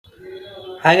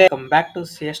Hi guys, welcome back to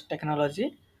CS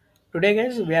Technology. Today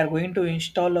guys, we are going to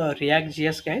install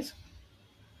React.js guys.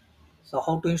 So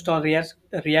how to install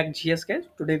React.js guys?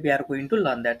 Today we are going to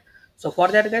learn that. So for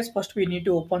that guys, first we need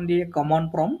to open the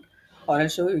command prompt or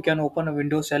else you can open a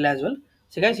Windows shell as well.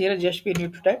 So guys, here just we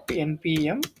need to type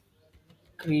npm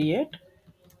create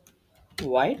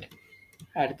white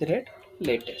at the rate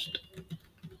latest.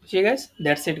 See guys,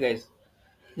 that's it guys.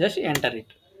 Just enter it.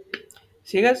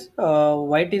 See guys,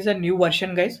 White is a new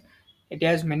version guys. It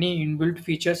has many inbuilt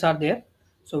features are there.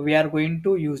 So we are going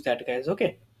to use that guys.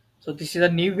 Okay. So this is a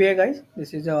new way guys.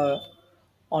 This is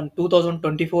on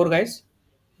 2024 guys.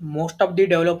 Most of the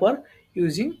developer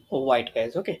using White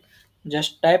guys. Okay.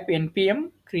 Just type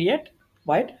npm create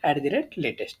white at the rate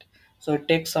latest. So it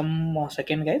takes some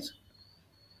second guys.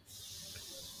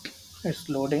 It's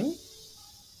loading.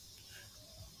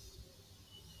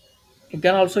 You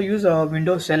can also use a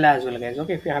Windows shell as well guys.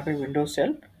 Okay. If you have a Windows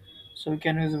shell, so you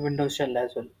can use Windows shell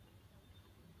as well.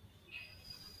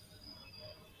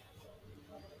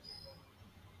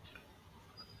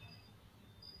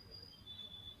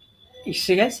 You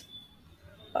see guys,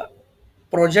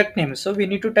 project name. So we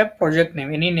need to type project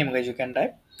name. Any name guys you can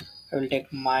type. I will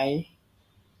take my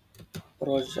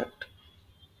project.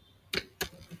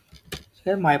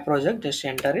 Here my project. Just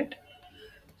enter it.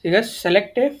 So guys,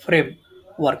 select a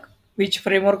framework. Which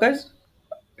framework guys?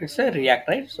 It's a React,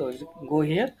 right? So go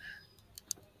here,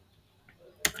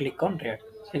 click on React.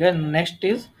 So guys, next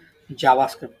is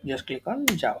JavaScript. Just click on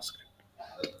JavaScript.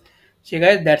 See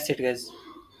guys, that's it guys.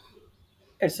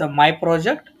 It's a my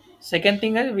project. Second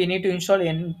thing is we need to install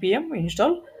npm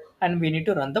install and we need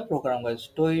to run the program guys.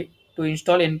 To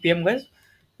install npm guys,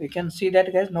 we can see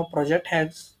that guys no project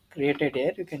has created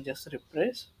here. You can just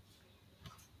refresh.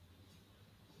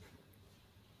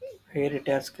 Here it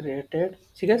has created.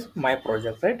 See guys, my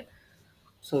project, right?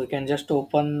 So you can just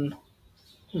open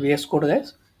VS Code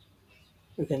guys.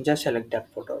 You can just select that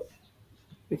photo.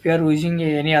 If you are using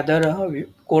any other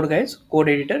code guys, code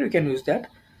editor, you can use that.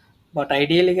 But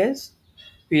ideally guys,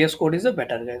 VS Code is a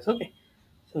better guys. Okay.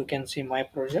 So you can see my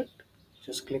project.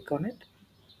 Just click on it.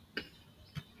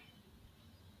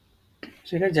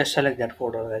 So you can just select that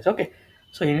folder guys. Okay.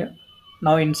 So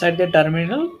now inside the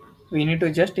terminal, we need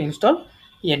to just install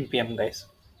npm guys.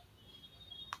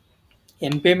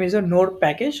 Npm is a node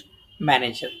package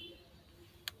manager.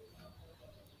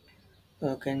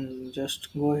 So you can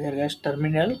just go here guys,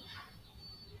 terminal.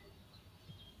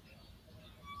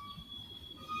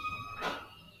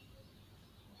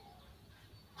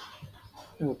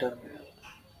 New terminal.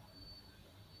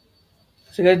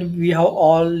 So guys, we have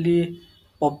all the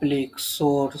public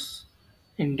source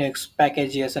index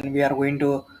packages and we are going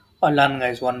to learn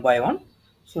guys one by one.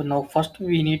 So now first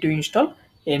we need to install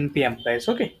npm guys.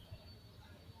 Okay.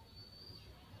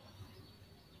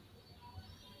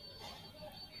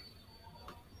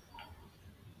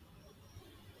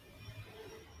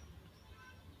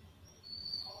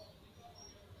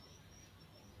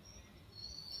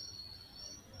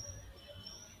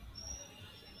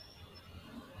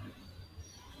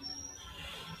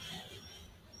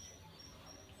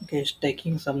 Okay, it's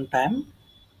taking some time.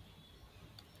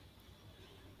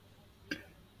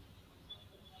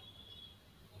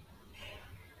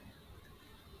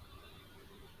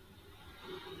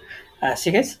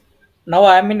 See guys, now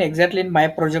I am in exactly in my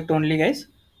project only guys.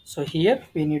 So here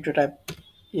we need to type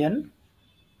npm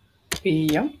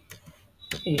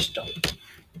install.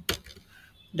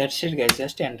 That's it guys,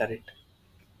 just enter it.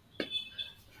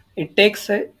 It takes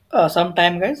some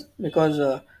time guys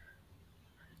because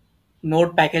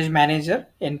node package manager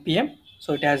npm,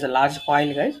 so it has a large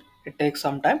file guys. It takes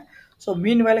some time. So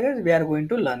meanwhile guys, we are going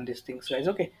to learn these things guys.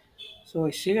 Okay. So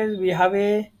see guys, we have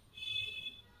a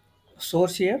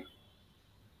source here.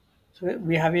 So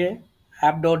we have a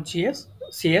app.js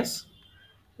cs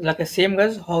like the same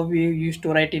guys how we used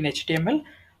to write in html,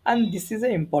 and this is a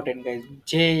important guys,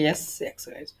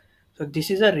 jsx guys. So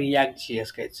this is a react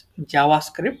js guys,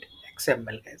 javascript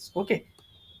xml guys. Okay.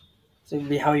 So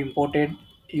we have imported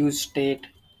use state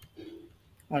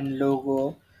and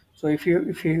logo. So if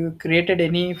you created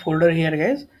any folder here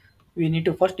guys, we need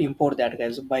to first import that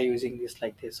guys by using this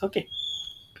like this. Okay.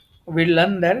 We'll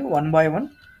learn that one by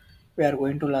one. We are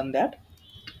going to learn that.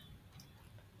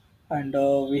 And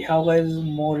we have guys,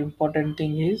 more important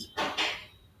thing is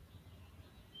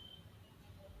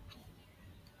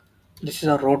this is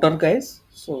a router guys.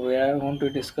 So we are going to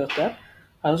discuss that.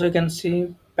 Also you can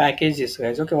see packages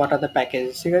guys. Okay, what are the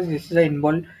packages? See guys, this is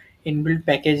the inbuilt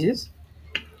packages.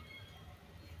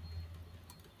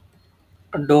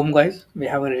 A dome guys, we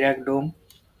have a react dome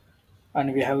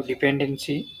and we have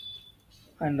dependency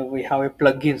and we have a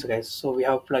plugins, guys. So we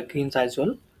have plugins as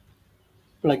well,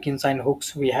 plugins and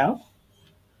hooks we have.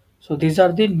 So these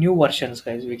are the new versions,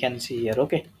 guys, we can see here.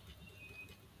 Okay,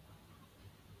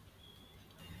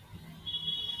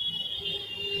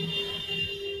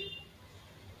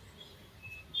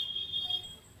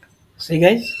 see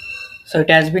guys, so it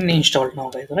has been installed now,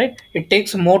 guys, right? It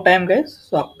takes more time, guys,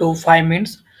 so up to 5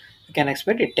 minutes you can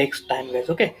expect it takes time, guys.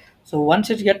 Okay, so once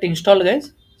it get installed,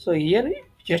 guys, so here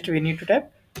just we need to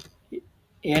type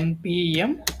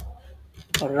npm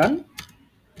run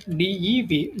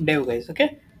dev, guys.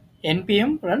 Okay,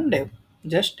 npm run dev,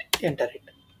 just enter it.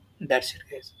 That's it,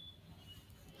 guys.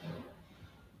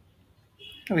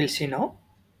 We'll see now.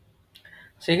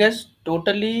 So guys,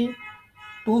 totally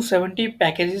 270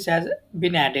 packages has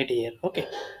been added here. Okay,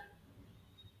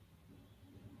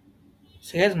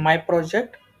 so here's my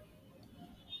project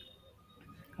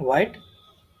white.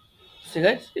 So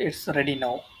guys, it's ready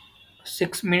now.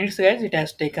 6 minutes, guys, it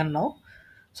has taken now.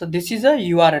 So this is a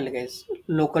URL, guys,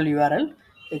 local URL.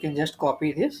 You can just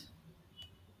copy this,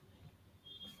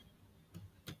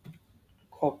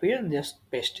 copy and just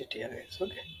paste it here, guys.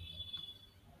 Okay,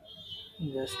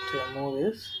 just remove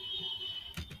this.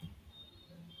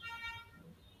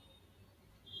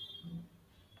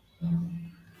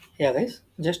 Yeah, guys,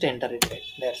 just enter it,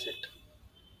 guys. That's it.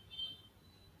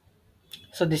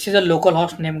 So this is a local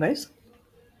host name, guys.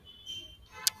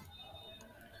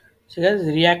 So guys,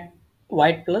 React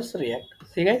white plus React.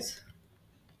 See guys,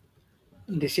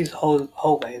 this is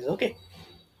how guys. Okay,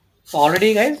 so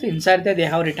already, guys, inside there they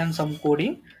have written some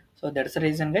coding. So that's the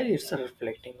reason, guys, it's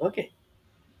reflecting. Okay,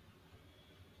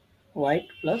 white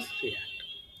plus React.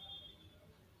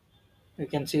 You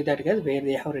can see that, guys, where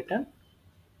they have written.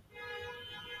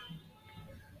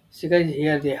 See guys,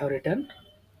 here they have written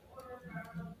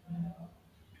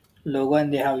logo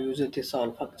and they have used this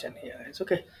all function here, guys.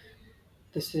 Okay,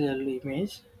 this is a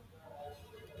image.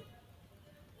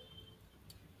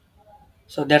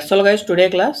 So that's all, guys, today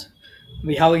class.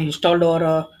 We have installed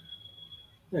our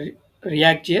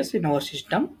React.js in our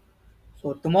system.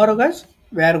 So tomorrow, guys,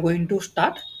 we are going to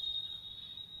start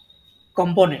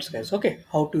components, guys. Okay,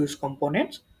 how to use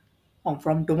components.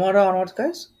 From tomorrow onwards,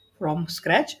 guys, from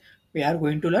scratch, we are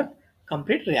going to learn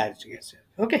complete React.js.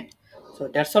 Okay, so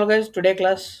that's all, guys, today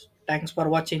class. Thanks for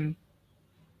watching.